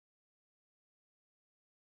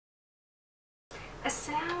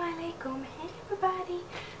Assalamu alaikum, hey everybody.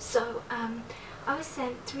 So I was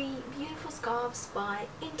sent 3 beautiful scarves by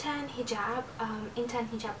Intern Hijab,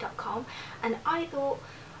 internhijab.com, and I thought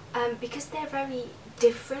because they're very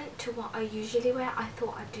different to what I usually wear, I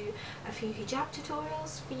thought I'd do a few hijab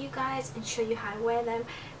tutorials for you guys and show you how to wear them.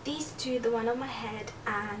 These two, the one on my head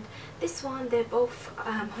and this one, they're both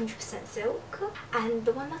 100% silk, and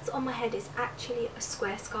the one that's on my head is actually a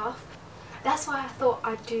square scarf. That's why I thought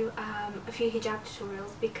I'd do a few hijab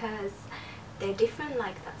tutorials, because they're different.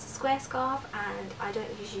 Like, that's a square scarf and I don't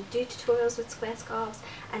usually do tutorials with square scarves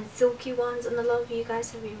and silky ones, and a lot of you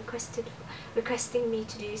guys have been requesting me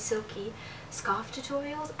to do silky scarf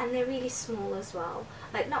tutorials, and they're really small as well.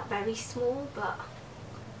 Like, not very small, but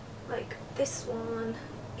like this one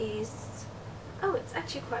is, oh, it's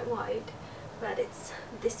actually quite wide, but it's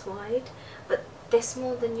this wide, but they're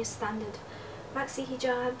smaller than your standard maxi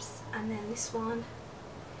hijabs. And then this one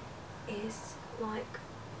is like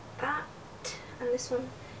that, and this one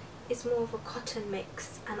is more of a cotton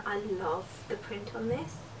mix, and I love the print on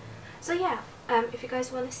this. So yeah, if you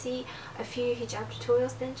guys want to see a few hijab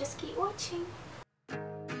tutorials, then just keep watching.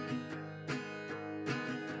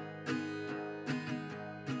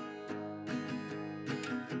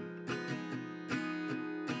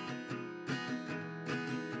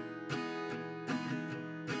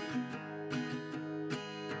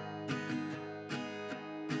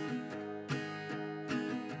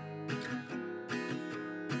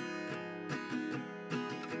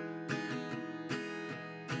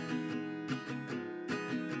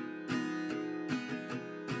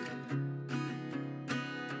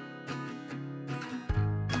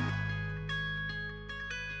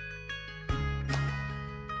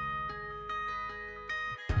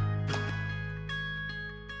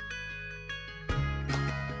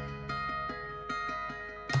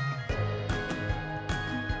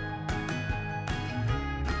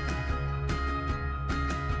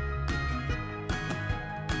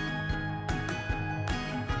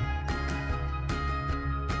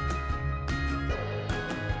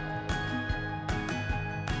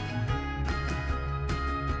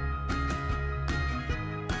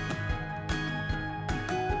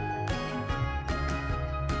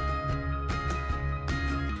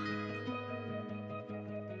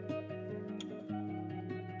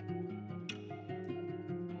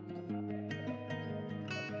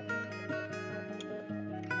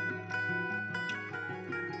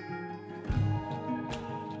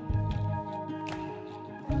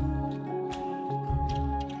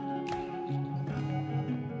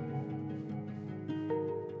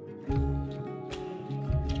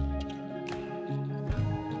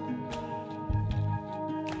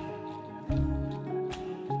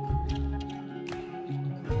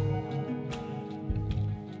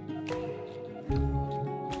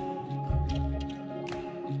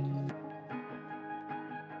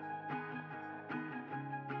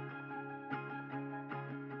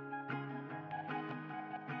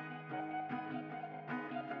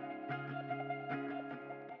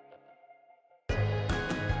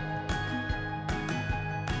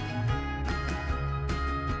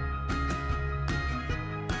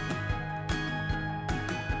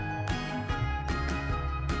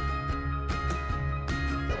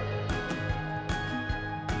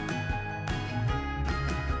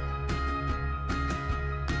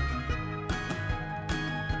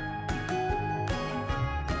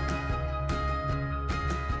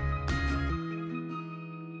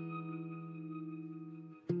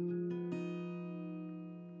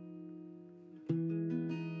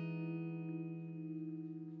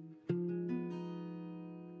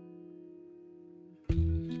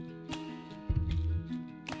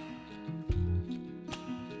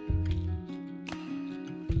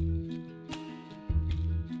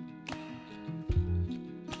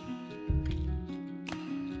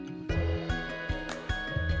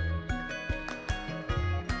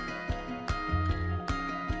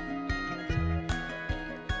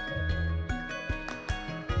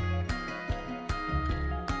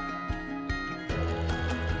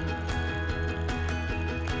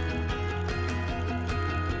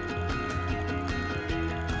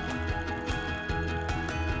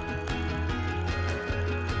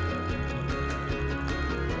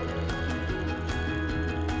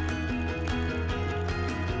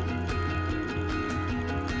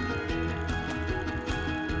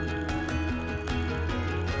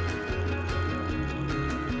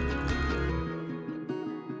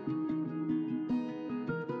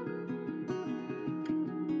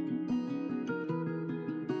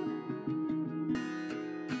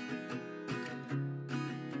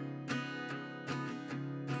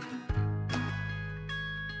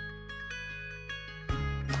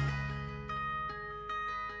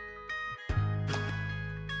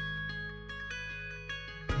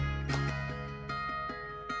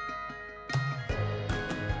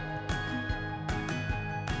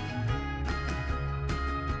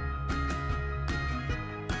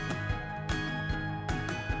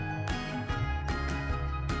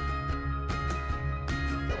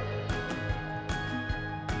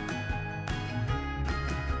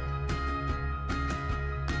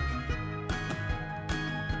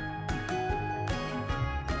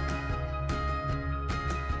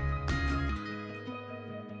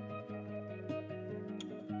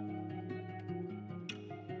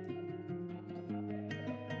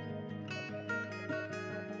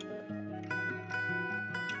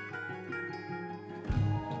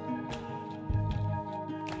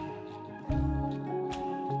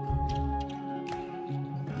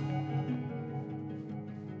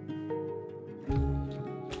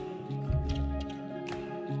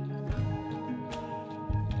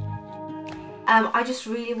 I just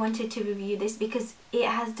really wanted to review this because it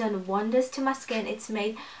has done wonders to my skin. It's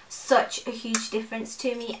made such a huge difference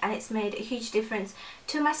to me, and it's made a huge difference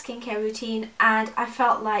to my skincare routine. And I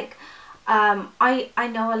felt like I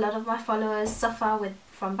know a lot of my followers suffer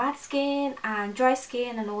from bad skin and dry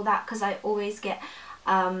skin and all that, because I always get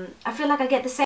I feel like I get the same